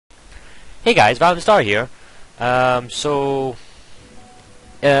Hey guys, MapleStory here. My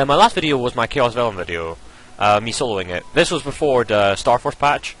last video was my Chaos Vellum video, me soloing it. This was before the Starforce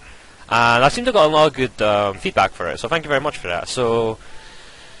patch, and I seem to have got a lot of good feedback for it, so thank you very much for that. So,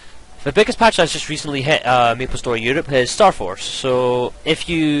 the biggest patch that's just recently hit MapleStory Europe is Starforce. So, if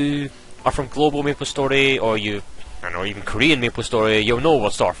you are from global MapleStory, or even Korean MapleStory, you'll know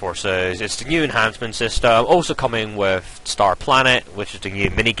what Starforce is. It's the new enhancement system, also coming with Star Planet, which is the new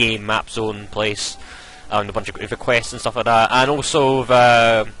minigame map zone place, and a bunch of requests and stuff like that, and also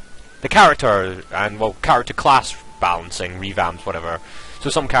the character and character class balancing, revamps, whatever. So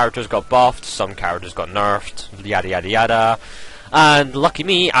some characters got buffed, some characters got nerfed, yada yada yada. And lucky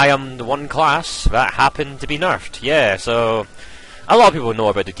me, I am the one class that happened to be nerfed. Yeah, so a lot of people know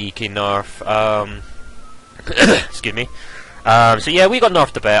about the DK nerf. Excuse me. So yeah, we got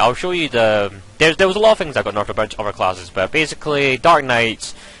nerfed a bit. I'll show you the... There was a lot of things that got nerfed about other classes, but basically, Dark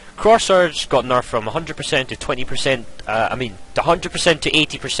Knights, Cross Surge got nerfed from 100% to 20%, the 100% to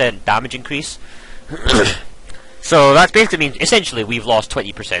 80% damage increase. So that basically means, essentially, we've lost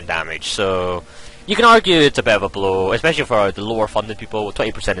 20% damage, so... You can argue it's a bit of a blow, especially for the lower funded people.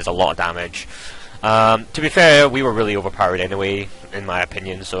 20% is a lot of damage. To be fair, we were really overpowered anyway, in my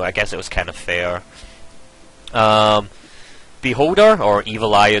opinion, so I guess it was kind of fair. Beholder, or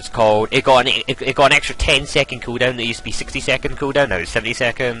Evil Eye it's called, it got an extra 10-second cooldown. It used to be 60-second cooldown, now it's 70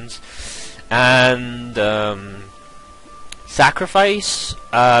 seconds. And Sacrifice,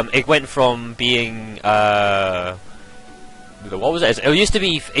 it went from being what was it? It used to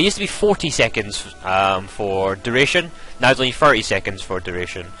be 40 seconds for duration. Now it's only 30 seconds for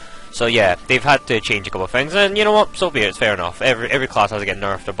duration. So yeah, they've had to change a couple of things, and you know what? So be it. It's fair enough. Every class has to get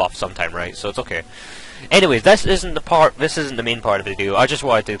nerfed or buffed sometime, right? So it's okay. Anyways, this isn't the main part of the video. I just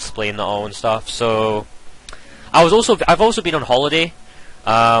wanted to explain that all and stuff. So I've also been on holiday.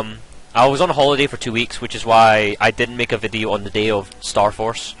 I was on holiday for 2 weeks, which is why I didn't make a video on the day of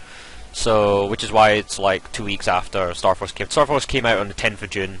Starforce. So, which is why it's like 2 weeks after Starforce came. Starforce came out on the 10th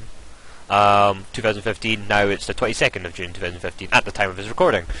of June, 2015. Now it's the 22nd of June, 2015, at the time of his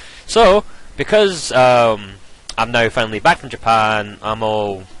recording. So, because I'm now finally back from Japan, I'm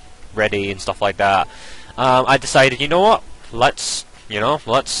all ready and stuff like that, I decided, you know what, let's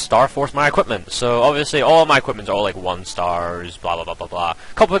Starforce my equipment. So obviously all my equipments are all like 1 stars, blah blah blah blah blah.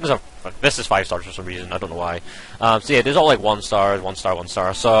 A couple things are, this is 5 stars for some reason, I don't know why. So yeah, there's all like 1 star, 1 star, 1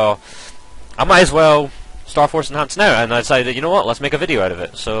 star. So I might as well Starforce enhance now, and I decided, you know what, let's make a video out of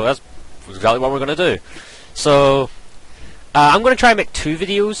it. So that's exactly what we're gonna do. So I'm gonna try and make 2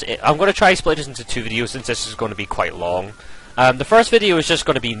 videos. I'm gonna try split this into 2 videos since this is going to be quite long. The first video is just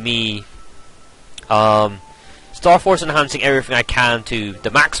going to be me Starforce enhancing everything I can to the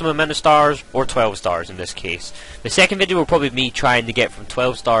maximum amount of stars, or 12 stars in this case. The second video will probably be me trying to get from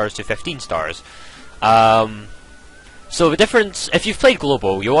 12 stars to 15 stars. So the difference, if you've played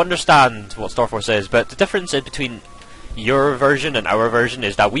Global, you'll understand what Starforce is, but the difference in between your version and our version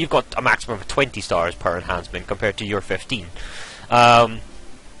is that we've got a maximum of 20 stars per enhancement compared to your 15.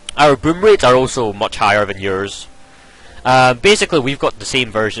 Our boom rates are also much higher than yours. Basically, we've got the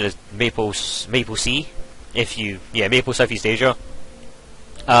same version as Maple Sea, Maple Southeast Asia,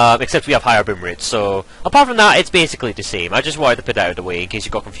 except we have higher boom rates. So apart from that, it's basically the same. I just wanted to put that out of the way in case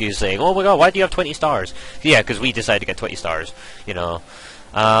you got confused, saying, "Oh my God, why do you have 20 stars?" Yeah, because we decided to get 20 stars. You know,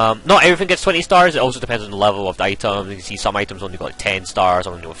 not everything gets 20 stars. It also depends on the level of the item. You can see some items only got like 10 stars,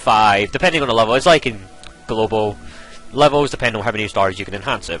 some only got 5, depending on the level. It's like in Global. Levels depend on how many stars you can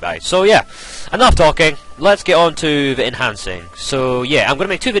enhance it by. So yeah, enough talking, let's get on to the enhancing. So yeah, I'm going to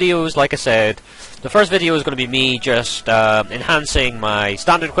make 2 videos, like I said. The first video is going to be me just enhancing my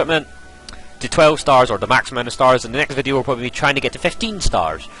standard equipment to 12 stars, or the maximum amount of stars, and the next video will probably be trying to get to 15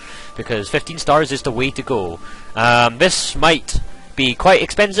 stars, because 15 stars is the way to go. This might be quite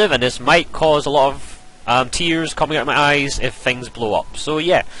expensive, and this might cause a lot of tears coming out of my eyes if things blow up. So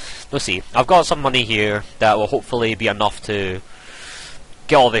yeah, we'll see. I've got some money here that will hopefully be enough to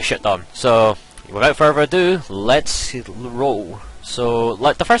get all this shit done. So without further ado, let's roll. So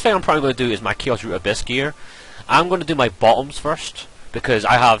the first thing I'm probably going to do is my Chaos Root Abyss gear. I'm going to do my bottoms first, because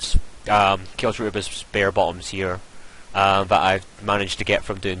I have Chaos Root Abyss bare bottoms here that I've managed to get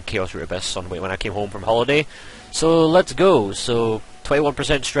from doing Chaos Root Abyss on when I came home from holiday. So let's go. So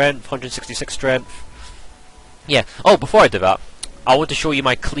 21% strength, 166 strength. Yeah. Oh, before I do that, I want to show you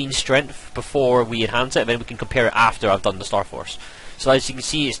my clean strength before we enhance it, and then we can compare it after I've done the Starforce. So as you can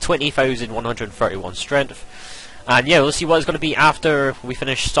see, it's 20,131 strength. And yeah, let's see what it's going to be after we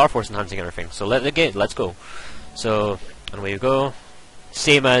finish Starforce enhancing everything. So let's go. So, and away you go.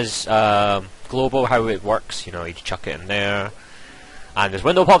 Same as Global, how it works, you know, you chuck it in there. and this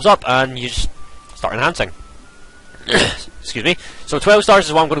window pops up, and you just start enhancing. Excuse me. So 12 stars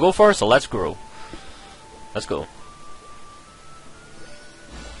is what I'm going to go for, so let's grow. Let's go.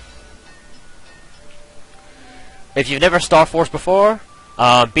 If you've never Starforce before,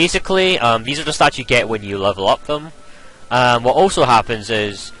 basically, these are the stats you get when you level up them. What also happens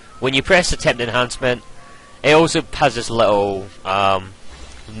is, when you press attempt enhancement, it also has this little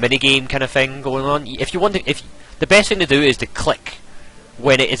mini-game kind of thing going on. If you want to, the best thing to do is to click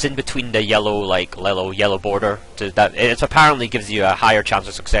when it is in between the yellow, yellow border. That it apparently gives you a higher chance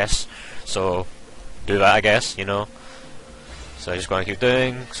of success. So do that, I guess. You know. So I'm just going to keep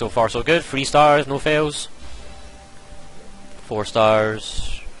doing. So far, so good. 3 stars, no fails. 4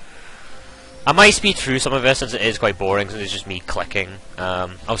 stars. I might speed through some of this since it is quite boring, since it's just me clicking.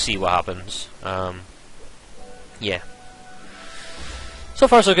 I'll see what happens. Yeah. So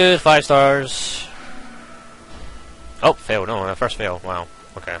far so good, 5 stars. Oh, fail, no, first fail, wow,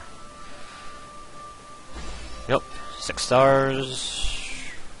 okay. Yep, 6 stars.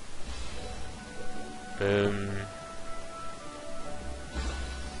 Boom.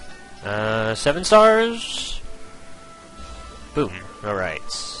 7 stars. Boom. Alright.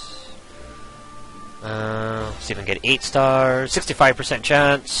 Let's see if I can get 8 stars. 65%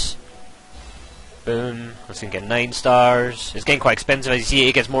 chance. Boom. Let's see if I can get 9 stars. It's getting quite expensive. As you see,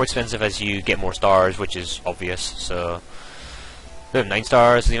 it gets more expensive as you get more stars, which is obvious. So, boom, 9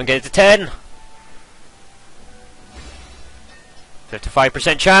 stars. Let's even get it to 10.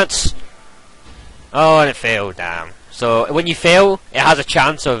 55% chance. Oh, and it failed. Damn. So when you fail, it has a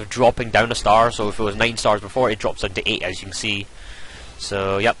chance of dropping down a star. So if it was 9 stars before, it drops down to 8, as you can see.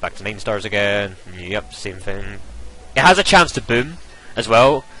 So yep, back to 9 stars again. Yep, same thing. It has a chance to boom as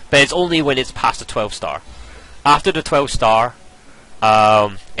well, but it's only when it's past the 12 star. After the 12 star,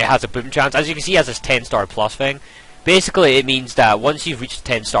 it has a boom chance. As you can see, it has this 10 star plus thing. Basically, it means that once you've reached the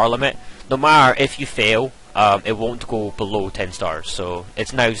 10 star limit, no matter if you fail, it won't go below 10 stars. So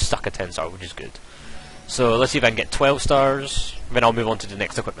it's now stuck at 10 star, which is good. So let's see if I can get 12 stars, then I'll move on to the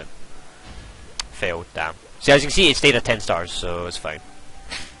next equipment. Failed, damn. See, as you can see, it stayed at 10 stars, so it's fine.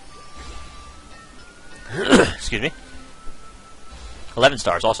 Excuse me. 11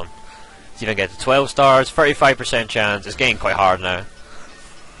 stars, awesome. See if I can get to 12 stars, 35% chance. It's getting quite hard now.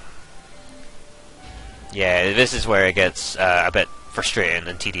 Yeah, this is where it gets a bit frustrating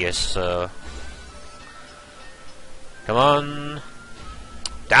and tedious, so... Come on.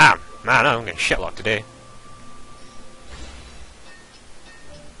 Damn, man, I'm getting shitlocked today.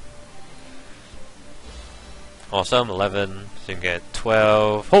 Awesome, 11, so you can get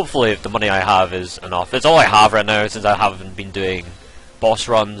 12. Hopefully if the money I have is enough. It's all I have right now since I haven't been doing boss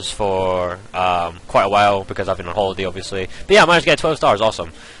runs for quite a while because I've been on holiday obviously. But yeah, I managed to get 12 stars,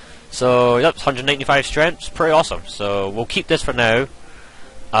 awesome. So yep, 195 strength, it's pretty awesome. So we'll keep this for now.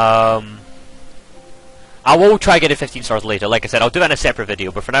 I will try getting 15 stars later. Like I said, I'll do it in a separate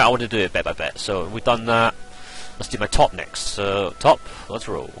video, but for now I want to do it bit by bit. So we've done that. Let's do my top next. So top, let's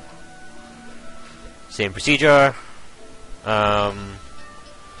roll. Same procedure. I'll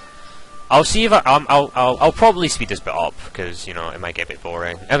see if I'll probably speed this bit up because you know it might get a bit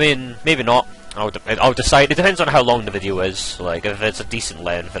boring. I mean, maybe not. I'll decide. It depends on how long the video is. Like if it's a decent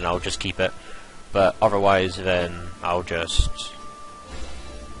length, then I'll just keep it. But otherwise, then I'll just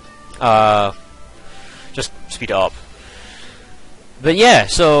speed it up. But yeah,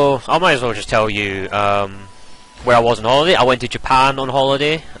 so I might as well just tell you where I was on holiday. I went to Japan on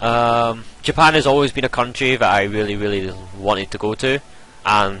holiday. Japan has always been a country that I really, really wanted to go to,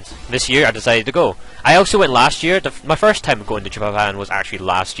 and this year I decided to go. I also went last year. My first time going to Japan was actually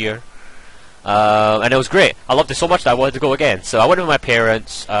last year, and it was great. I loved it so much that I wanted to go again. So I went with my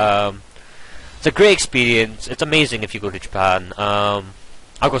parents. It's a great experience. It's amazing if you go to Japan.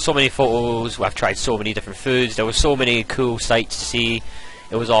 I've got so many photos. I've tried so many different foods. There were so many cool sights to see.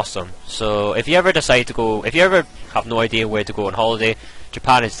 It was awesome. So if you ever decide to go, if you ever have no idea where to go on holiday,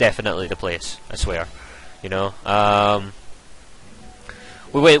 Japan is definitely the place. I swear. You know.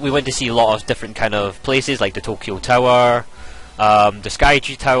 We went to see a lot of different kind of places like the Tokyo Tower, the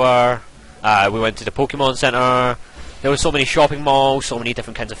Skytree Tower. We went to the Pokemon Center. There were so many shopping malls, so many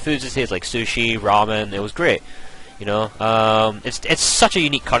different kinds of foods to taste, like sushi, ramen. It was great. You know, it's such a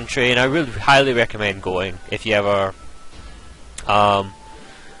unique country, and I really highly recommend going if you ever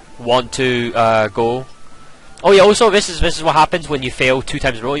want to go. Oh yeah, also this is what happens when you fail 2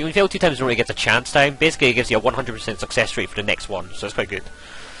 times in a row. When you fail 2 times in a row, it gets a chance time. Basically, it gives you a 100% success rate for the next one, so it's quite good.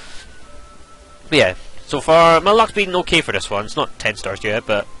 But yeah, so far my luck's been okay for this one. It's not 10 stars yet,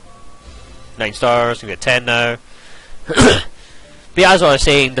 but 9 stars. We get 10 now. But yeah, as I was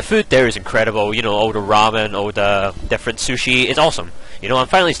saying, the food there is incredible. You know, all the ramen, all the different sushi. It's awesome. You know, and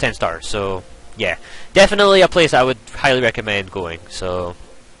finally it's 10 stars. So yeah, definitely a place I would highly recommend going. So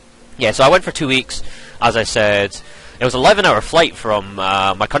yeah, so I went for 2 weeks. As I said, it was an 11-hour flight from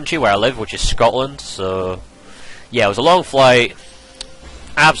my country where I live, which is Scotland. So yeah, it was a long flight.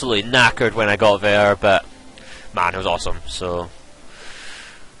 Absolutely knackered when I got there, but man, it was awesome. So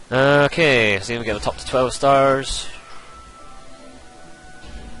okay, see if we get the top to 12 stars.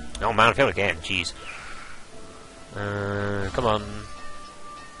 Oh man, I failed again. Jeez. Come on.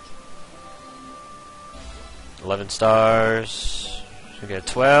 11 stars. We get a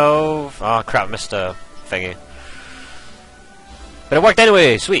 12. Oh crap, missed a thingy. But it worked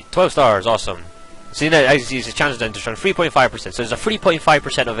anyway. Sweet. 12 stars. Awesome. See, now I see the chances down to 3.5%. So there's a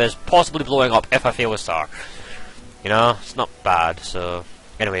 3.5% of this possibly blowing up if I fail a star. You know, it's not bad. So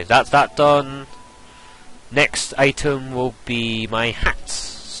anyway, that's that done. Next item will be my hats.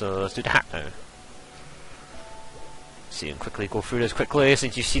 So let's do the hat now. See and quickly go through this quickly.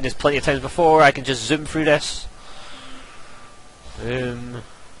 Since you've seen this plenty of times before, I can just zoom through this.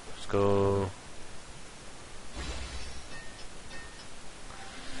 Let's go.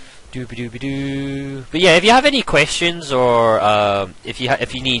 Doobie-doobie-doo. But yeah, if you have any questions or if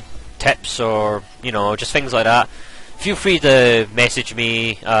you need tips or you know just things like that, feel free to message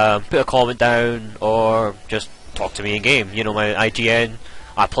me, put a comment down, or just talk to me in game. You know my IGN.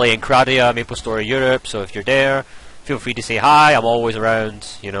 I play in Cradia, MapleStory Europe. So if you're there, feel free to say hi. I'm always around.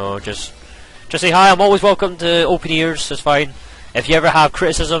 You know, just say hi. I'm always welcome to open ears. It's fine. If you ever have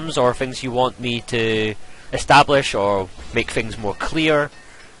criticisms or things you want me to establish or make things more clear,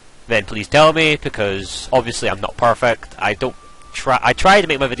 then please tell me, because obviously I'm not perfect. I try to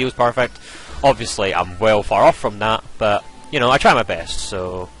make my videos perfect. Obviously I'm well far off from that, but you know, I try my best.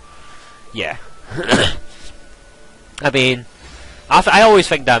 So yeah. I mean, I always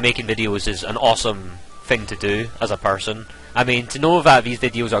think that making videos is an awesome thing to do as a person. I mean, to know that these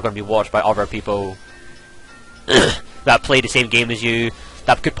videos are going to be watched by other people that play the same game as you,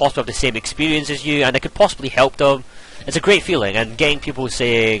 that could possibly have the same experience as you, and it could possibly help them. It's a great feeling, and getting people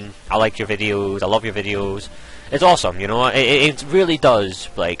saying, I like your videos, I love your videos, it's awesome, you know. It really does,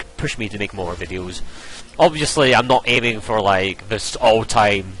 like, push me to make more videos. Obviously, I'm not aiming for, like, this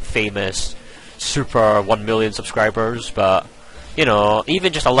all-time famous super 1 million subscribers, but, you know,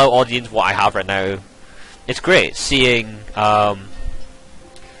 even just a low audience, what I have right now, it's great. Seeing,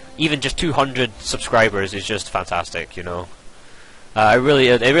 even just 200 subscribers is just fantastic, you know. It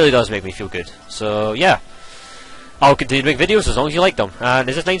really does make me feel good. So, yeah. I'll continue to make videos as long as you like them. And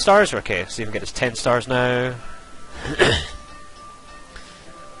is this 9 stars? Okay, see if we can get this 10 stars now. Can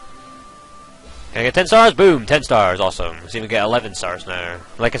I get 10 stars? Boom! 10 stars, awesome. See if we get 11 stars now.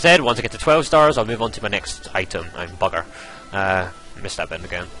 Like I said, once I get to 12 stars, I'll move on to my next item. I'm bugger. Missed that bit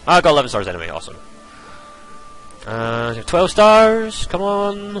again. Oh, I got 11 stars anyway, awesome. 12 stars, come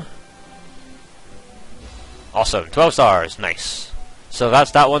on. Awesome, 12 stars, nice. So that's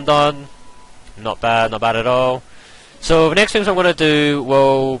that one done. Not bad at all. So the next things I'm going to do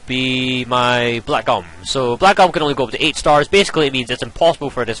will be my black gum. So black gum can only go up to 8 stars. Basically it means it's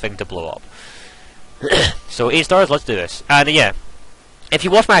impossible for this thing to blow up. So 8 stars, let's do this. And yeah, if you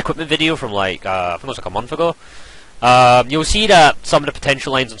watch my equipment video from like, I think it was like a month ago, you'll see that some of the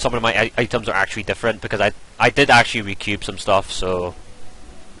potential lines on some of my items are actually different, because I did actually recube some stuff, so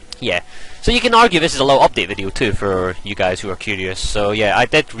yeah. So you can argue this is a little update video too for you guys who are curious. So yeah, I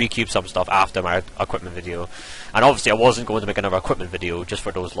did recube some stuff after my equipment video, and obviously I wasn't going to make another equipment video just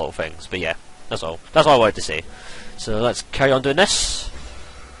for those little things. But yeah, that's all I wanted to say. So let's carry on doing this.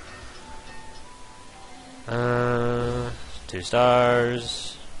 2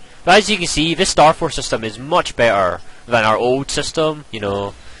 stars. But as you can see, this Starforce system is much better than our old system. You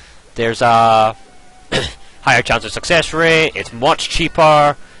know, there's a higher chance of success rate. It's much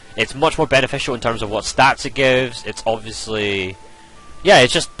cheaper. It's much more beneficial in terms of what stats it gives. It's obviously, yeah,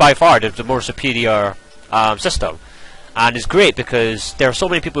 it's just by far the more superior system. And it's great because there are so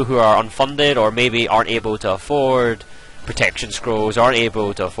many people who are unfunded or maybe aren't able to afford protection scrolls, aren't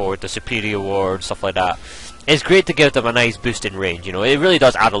able to afford the superior award, stuff like that. It's great to give them a nice boost in range, you know. It really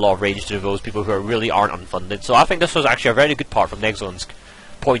does add a lot of range to those people who really aren't unfunded. So I think this was actually a very good part from Nexon's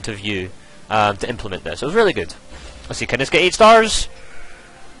point of view to implement this. It was really good. Let's see, can this get 8 stars?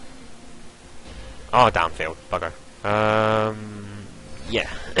 Oh, damn, failed. Bugger. Yeah.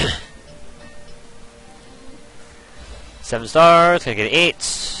 7 stars. Can I get an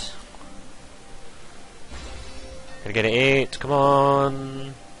 8? Can I get an 8? Come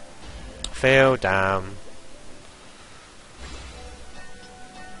on. Fail. Damn.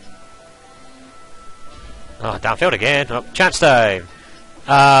 Oh, damn, failed again. Oh, chance time.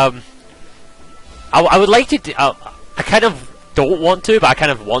 I would like to do, I kind of don't want to, but I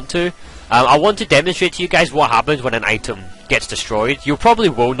kind of want to. I want to demonstrate to you guys what happens when an item gets destroyed. You probably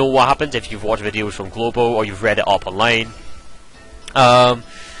will know what happens if you've watched videos from Global or you've read it up online. But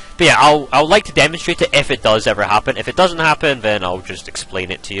yeah, I'll like to demonstrate it if it does ever happen. If it doesn't happen, then I'll just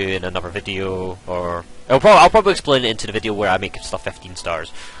explain it to you in another video, or I'll probably explain it into the video where I make stuff 15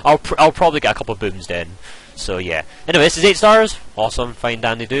 stars. I'll probably get a couple of booms then. So yeah. Anyway, this is 8 stars. Awesome, fine,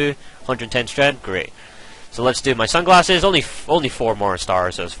 dandy do. 110 strength, great. So let's do my sunglasses. Only 4 more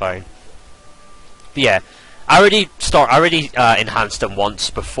stars, so it's fine. But yeah, I already enhanced them once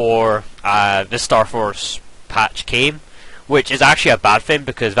before the Starforce patch came, which is actually a bad thing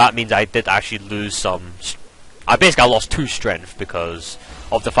because that means I did actually lose some. I lost 2 strength because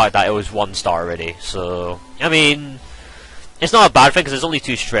of the fact that it was 1 star already. So I mean, it's not a bad thing because it's only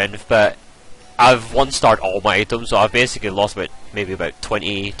 2 strength, but I've 1-starred all my items, so I've basically lost maybe about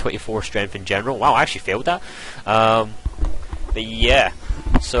 24 strength in general. Wow, I actually failed that. But yeah,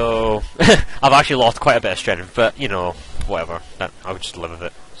 so I've actually lost quite a bit of strength, but you know, whatever. I'll just live with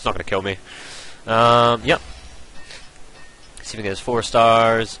it. It's not going to kill me. Yep. See if we get 4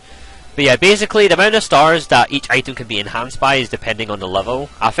 stars. But yeah, basically the amount of stars that each item can be enhanced by is depending on the level.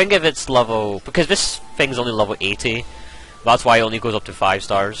 I think if it's level, because this thing's only level 80. That's why it only goes up to 5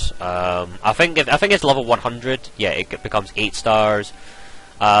 stars. I think it's level 100. Yeah, it becomes 8 stars.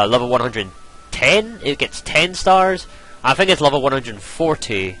 Level 110, it gets 10 stars. I think it's level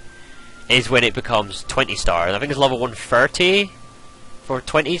 140 is when it becomes 20 stars. I think it's level 130 for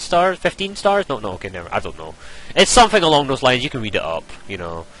 20 stars, 15 stars. No, okay, never. I don't know. It's something along those lines. You can read it up. You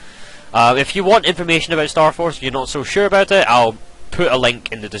know. If you want information about Starforce, if you're not so sure about it, I'll put a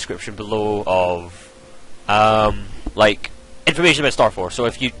link in the description below of like information about Starforce. So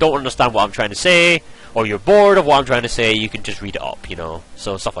if you don't understand what I'm trying to say, or you're bored of what I'm trying to say, you can just read it up, you know.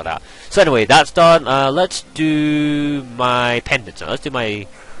 So stuff like that. So anyway, that's done. Let's do my pendants. Let's do my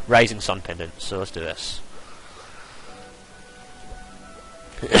Rising Sun pendant. So let's do this.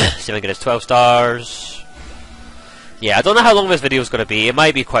 See if I can get us 12 stars. Yeah, I don't know how long this video is going to be. It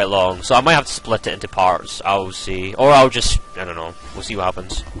might be quite long, so I might have to split it into parts. I'll see, or I'll just, I don't know. We'll see what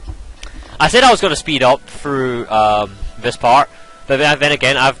happens. I said I was going to speed up through this part, but then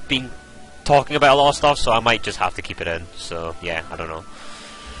again, I've been talking about a lot of stuff, so I might just have to keep it in. So yeah, I don't know.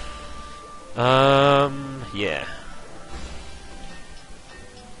 Yeah.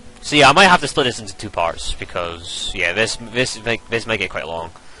 So yeah, I might have to split this into 2 parts because yeah, this might get quite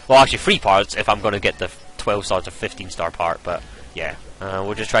long. Well, actually 3 parts if I'm going to get the 12 stars or 15 star part. But yeah,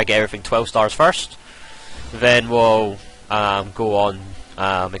 we'll just try to get everything 12 stars first. Then we'll go on.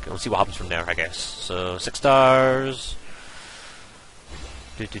 We'll see what happens from there, I guess. So 6 stars.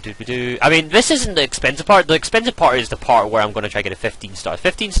 I mean, this isn't the expensive part. The expensive part is the part where I'm going to try to get a 15 stars.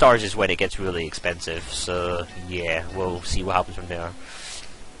 15 stars is when it gets really expensive. So yeah, we'll see what happens from there.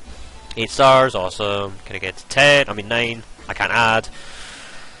 8 stars, awesome. Can I get to 10? I mean 9. I can't add.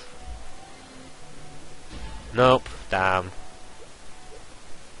 Nope. Damn.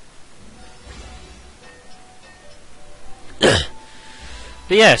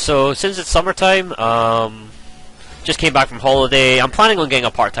 But yeah, so since it's summertime, just came back from holiday. I'm planning on getting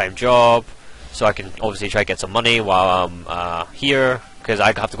a part-time job, so I can obviously try to get some money while I'm here, because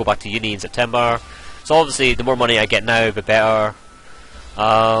I have to go back to uni in September. So obviously, the more money I get now, the better.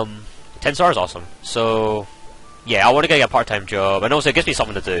 10 stars, awesome. So yeah, I want to get a part-time job, and also it gives me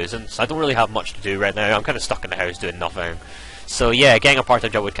something to do, since I don't really have much to do right now. I'm kind of stuck in the house doing nothing. So yeah, getting a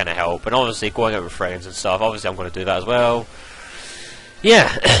part-time job would kind of help, and obviously going out with friends and stuff. Obviously, I'm going to do that as well. Yeah,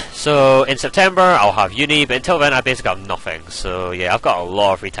 so in September I'll have uni, but until then I basically have nothing. So yeah, I've got a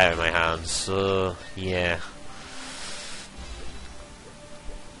lot of free time in my hands. So yeah.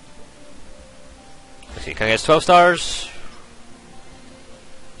 Let's see, can I get 12 stars?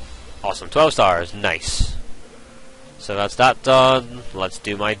 Awesome, 12 stars, nice. So that's that done. Let's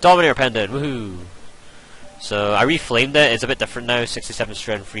do my Dominator pendant, woohoo! So I reflamed it. It's a bit different now. 67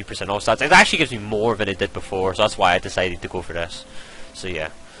 strength, 3% all stats. It actually gives me more than it did before, so that's why I decided to go for this. So yeah,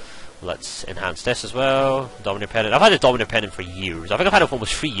 let's enhance this as well. Dominator pendant. I've had a Dominator pendant for years. I think I've had it for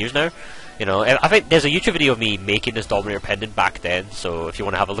almost 3 years now. You know, I think there's a YouTube video of me making this Dominator pendant back then. So if you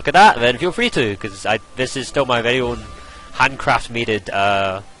want to have a look at that, then feel free to, because this is still my very own handcraft-made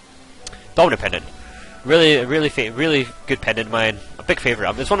Dominator pendant. Really good pendant of mine. A big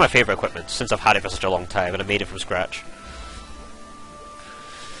favourite. It's one of my favourite equipment since I've had it for such a long time, and I made it from scratch.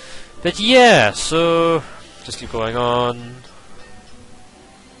 But yeah, so just keep going on.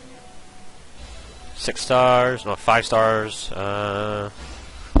 6 stars, no, 5 stars.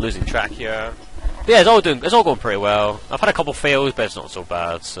 Losing track here. But yeah, it's all going pretty well. I've had a couple fails, but it's not so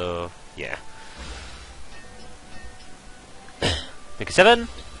bad. So yeah. Make it 7.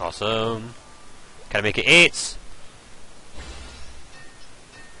 Awesome. Can I make it 8?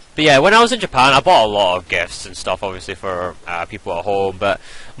 But yeah, when I was in Japan, I bought a lot of gifts and stuff, obviously for people at home. But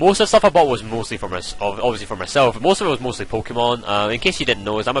most of the stuff I bought was mostly for obviously for myself. Most of it was mostly Pokemon. In case you didn't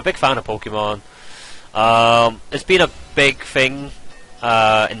know, I'm a big fan of Pokemon. It's been a big thing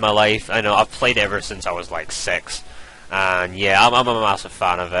in my life. I know I've played it ever since I was like 6, and yeah, I'm a massive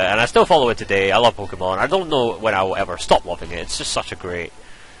fan of it, and I still follow it today. I love Pokemon. I don't know when I will ever stop loving it. It's just such a great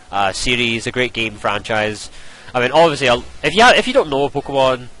series, a great game franchise. I mean, obviously, if you don't know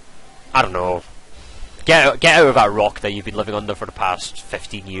Pokemon, I don't know, get out of that rock that you've been living under for the past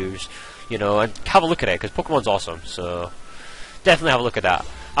 15 years, you know, and have a look at it, because Pokemon's awesome. So definitely have a look at that.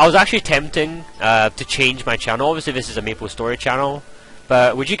 I was actually tempting to change my channel. Obviously, this is a MapleStory channel,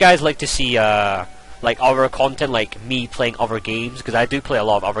 but would you guys like to see like other content, like me playing other games? Because I do play a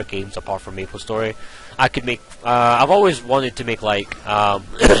lot of other games apart from MapleStory. I could make. I've always wanted to make like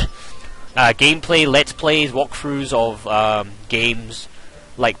gameplay, let's plays, walkthroughs of games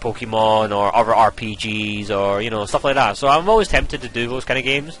like Pokemon or other RPGs or, you know, stuff like that. So I'm always tempted to do those kind of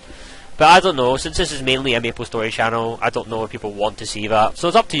games. But I don't know, since this is mainly a MapleStory channel, I don't know if people want to see that. So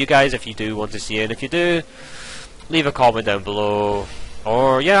it's up to you guys if you do want to see it. And if you do, leave a comment down below.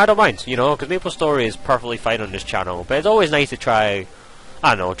 Or, yeah, I don't mind, you know, because MapleStory is perfectly fine on this channel. But it's always nice to try, I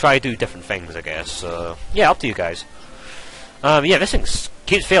don't know, try to do different things, I guess. So, yeah, up to you guys. Yeah, this thing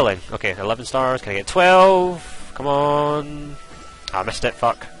keeps failing. Okay, 11 stars. Can I get 12? Come on. I missed it,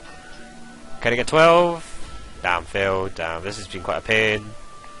 fuck. Can I get 12? Damn, failed. Damn, this has been quite a pain.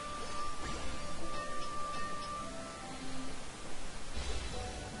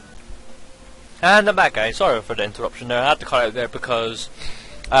 And I'm back, guys. Sorry for the interruption there. I had to cut out there because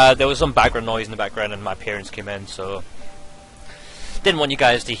there was some background noise in the background and my parents came in, so didn't want you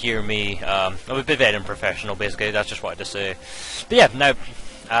guys to hear me. I'm a bit very unprofessional, basically. That's just what I had to say. But yeah, now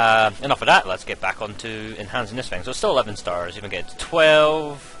enough of that. Let's get back onto enhancing this thing. So it's still 11 stars. Even get it to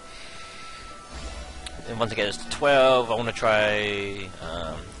 12. And once I get this to 12, I want to try.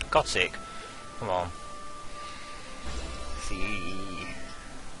 God's sake, come on. Let's see.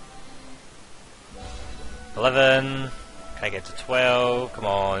 11. Can I get to 12? Come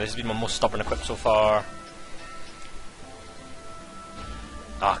on. This has been my most stubborn equip so far.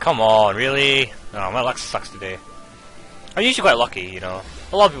 Ah, oh, come on, really? Oh, my luck sucks today. I'm usually quite lucky, you know.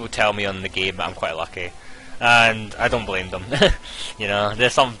 A lot of people tell me on the game that I'm quite lucky, and I don't blame them. You know,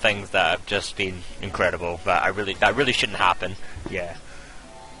 there's some things that have just been incredible that really shouldn't happen. Yeah.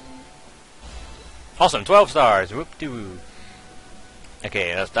 Awesome, 12 stars. Whoop-de-woo.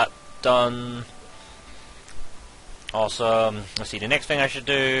 Okay, that's that done. Awesome. Let's see, the next thing I should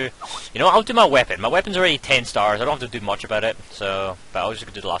do... You know what, I'll do my weapon. My weapon's already 10 stars. I don't have to do much about it, so... But I was just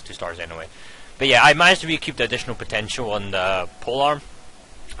going to do the last 2 stars anyway. But yeah, I managed to recoup the additional potential on the polearm.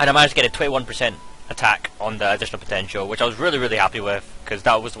 And I managed to get a 21% attack on the additional potential, which I was really, really happy with, because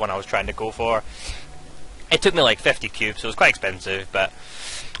that was the one I was trying to go for. It took me like 50 cubes, so it was quite expensive, but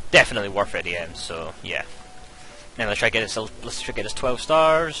definitely worth it at the end, so yeah. And let's try to get this 12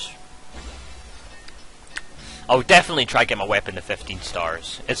 stars. I'll definitely try to get my weapon to 15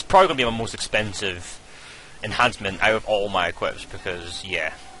 stars. It's probably going to be my most expensive enhancement out of all my equips, because,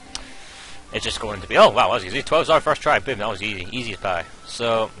 yeah, it's just going to be, oh wow, that was easy. 12 star first try, boom, that was easy. Easy as pie.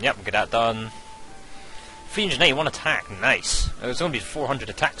 So, yep, we'll get that done. 391 attack, nice. It's going to be 400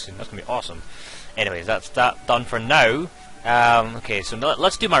 attack soon, that's going to be awesome. Anyways, that's that done for now. Okay, so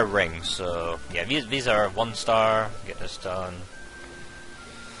let's do my rings. So, yeah, these are 1 star. Get this done.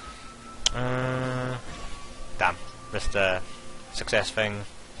 Damn, missed the success thing.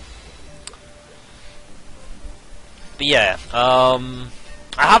 But yeah, I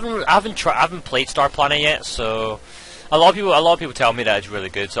haven't played Star Planet yet, so a lot of people tell me that it's really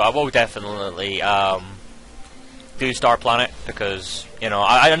good. So I will definitely do Star Planet, because, you know,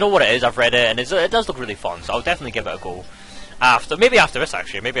 I know what it is. I've read it, and it does look really fun. So I'll definitely give it a go. Maybe after this,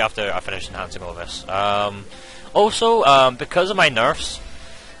 actually. Maybe after I finish enhancing all this. Also, because of my nerfs,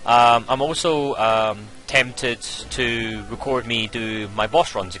 I'm also tempted to record me do my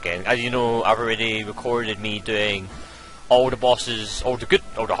boss runs again. As you know, I've already recorded me doing all the bosses, all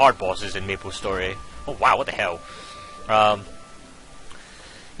the hard bosses in MapleStory. Oh wow, what the hell?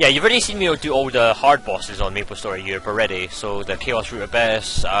 Yeah, you've already seen me do all the hard bosses on MapleStory Europe already. So the Chaos Root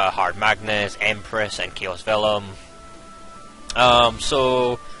Abyss, Hard Magnus, Empress, and Chaos Vellum.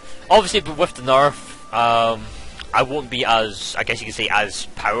 So obviously, with the nerf, I won't be as, I guess you could say, as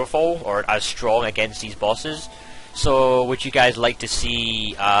powerful or as strong against these bosses. So would you guys like to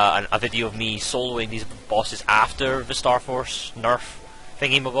see a video of me soloing these bosses after the Starforce nerf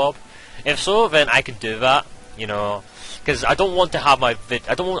thingy-mabob? If so, then I can do that. You know, because I don't want to have my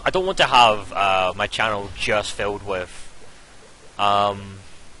I don't want to have my channel just filled with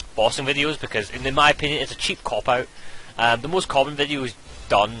bossing videos, because in my opinion it's a cheap cop-out. The most common videos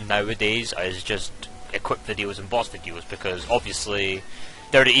done nowadays is just equip videos and boss videos, because obviously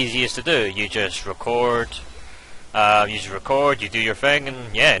they're the easiest to do. You just record, you do your thing,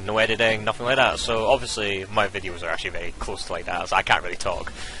 and yeah, no editing, nothing like that. So obviously my videos are actually very close to like that, so I can't really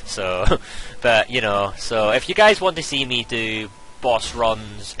talk. So, but you know, so if you guys want to see me do boss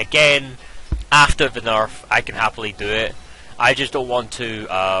runs again after the nerf, I can happily do it. I just don't want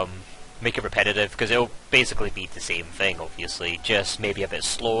to make it repetitive, because it'll basically be the same thing, obviously, just maybe a bit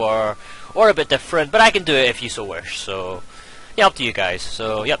slower or a bit different, but I can do it if you so wish. So yeah, up to you guys.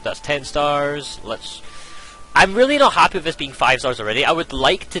 So yep, that's 10 stars. I'm really not happy with this being 5 stars already. I would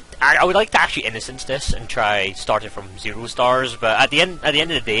like to actually innocence this and try starting from 0 stars, but at the end of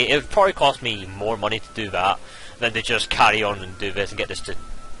the day, it would probably cost me more money to do that than to just carry on and do this and get this to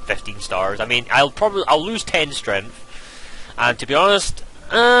 15 stars. I mean, I'll lose 10 strength, and to be honest,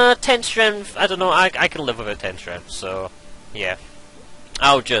 10 strength, I don't know, I can live with a 10 strength, so yeah,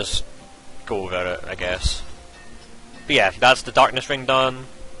 I'll just go with it, I guess. But yeah, that's the darkness ring done.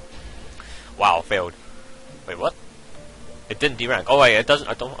 Wow, failed. Wait, what? It didn't derank. Oh wait, it doesn't,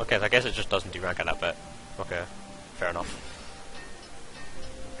 okay, I guess it just doesn't derank at that bit. Okay, fair enough.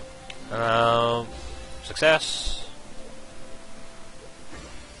 Success.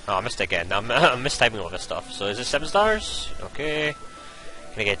 Oh, I missed it again. I'm mistiming all this stuff. So is it 7 stars? Okay.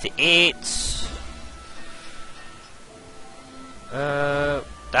 Can I get to 8?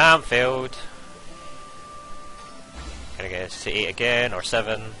 Damn, failed. Can I get to 8 again, or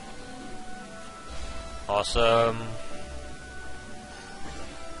 7? Awesome.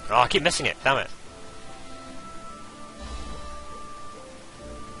 Oh, I keep missing it, damn it.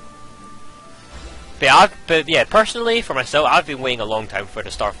 But yeah, personally, for myself, I've been waiting a long time for the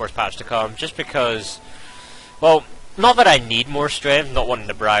Starforce patch to come, just because, well, not that I need more strength, not wanting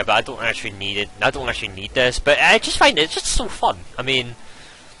to brag, but I don't actually need it. I don't actually need this, but I just find it's just so fun. I mean,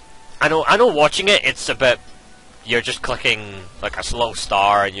 I know watching it, it's a bit, you're just clicking like a little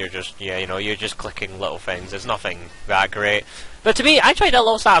star, and you're just, yeah, you know, you're just clicking little things. There's nothing that great. But to me, I find it a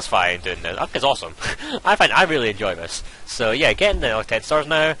little satisfying doing this. I think it's awesome. I really enjoy this. So yeah, getting the 10 stars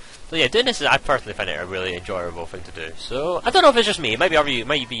now. So yeah, doing this, I personally find it a really enjoyable thing to do. So I don't know if it's just me. It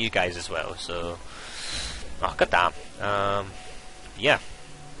might be you guys as well. So, oh goddamn. Yeah,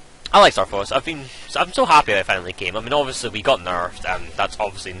 I like Starforce. I'm so happy that it finally came. I mean, obviously we got nerfed, and that's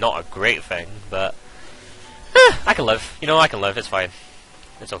obviously not a great thing. But I can live. You know, I can live. It's fine.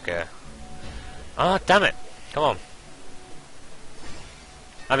 It's okay. Ah, damn it! Come on.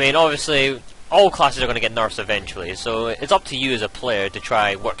 I mean, obviously, all classes are going to get nerfs eventually, so it's up to you as a player to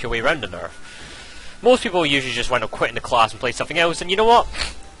try work your way around the nerf. Most people usually just wind up quitting the class and play something else, and you know what?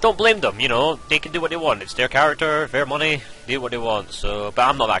 Don't blame them, you know, they can do what they want. It's their character, their money, do what they want, so, but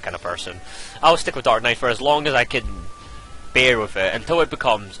I'm not that kind of person. I'll stick with Dark Knight for as long as I can bear with it, until it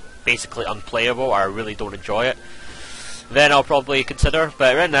becomes basically unplayable, or I really don't enjoy it. Then I'll probably consider,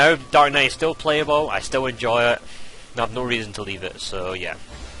 but right now, Dark Knight is still playable, I still enjoy it, I have no reason to leave it, so yeah.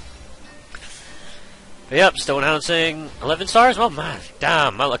 But yep, still announcing 11 stars. Oh man,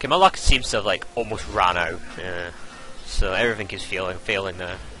 damn, my luck seems to have like almost ran out. Yeah. So everything keeps failing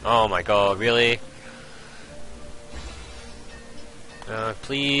now. Oh my god, really?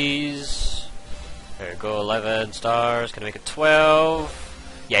 Please. There we go, 11 stars. Can I make it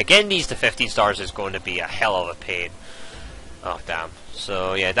 12? Yeah, getting these to 15 stars is going to be a hell of a pain. Oh damn.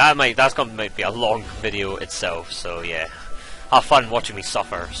 So yeah, that's going to be a long video itself. So yeah, have fun watching me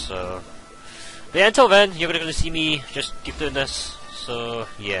suffer. So. But yeah, until then, you're going to see me just keep doing this, so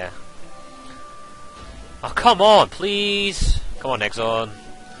yeah. Oh, come on, please! Come on, Exxon.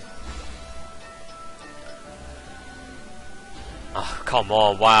 Oh, come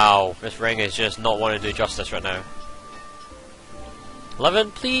on, wow. This ring is just not wanting to do justice right now.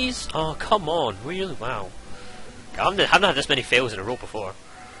 11, please? Oh, come on, really? Wow. I haven't had this many fails in a row before.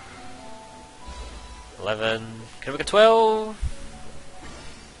 11, can I make a 12?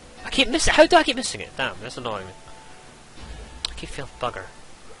 I keep missing. How do I keep missing it? Damn, that's annoying. I keep feeling bugger.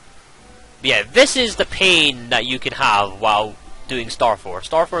 But yeah, this is the pain that you can have while doing Starforce.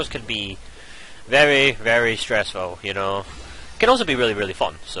 Starforce can be very, very stressful. You know, it can also be really, really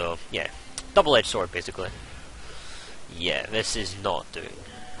fun. So yeah, double-edged sword basically. Yeah, this is not doing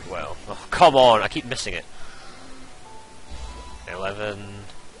well. Oh, come on! I keep missing it. 11.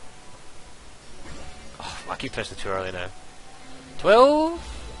 Oh, I keep pressing too early now.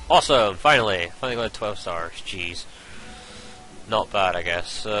 12? Awesome! Finally got 12 stars. Jeez. Not bad, I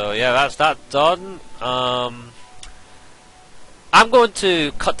guess. So yeah, that's that done. I'm going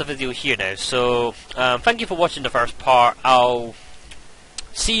to cut the video here now. So thank you for watching the first part. I'll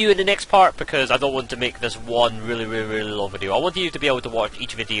see you in the next part because I don't want to make this one really long video. I want you to be able to watch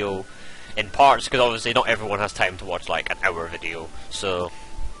each video in parts because obviously not everyone has time to watch like an hour video. So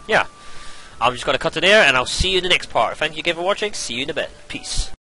yeah, I'm just going to cut it there and I'll see you in the next part. Thank you again for watching. See you in a bit. Peace.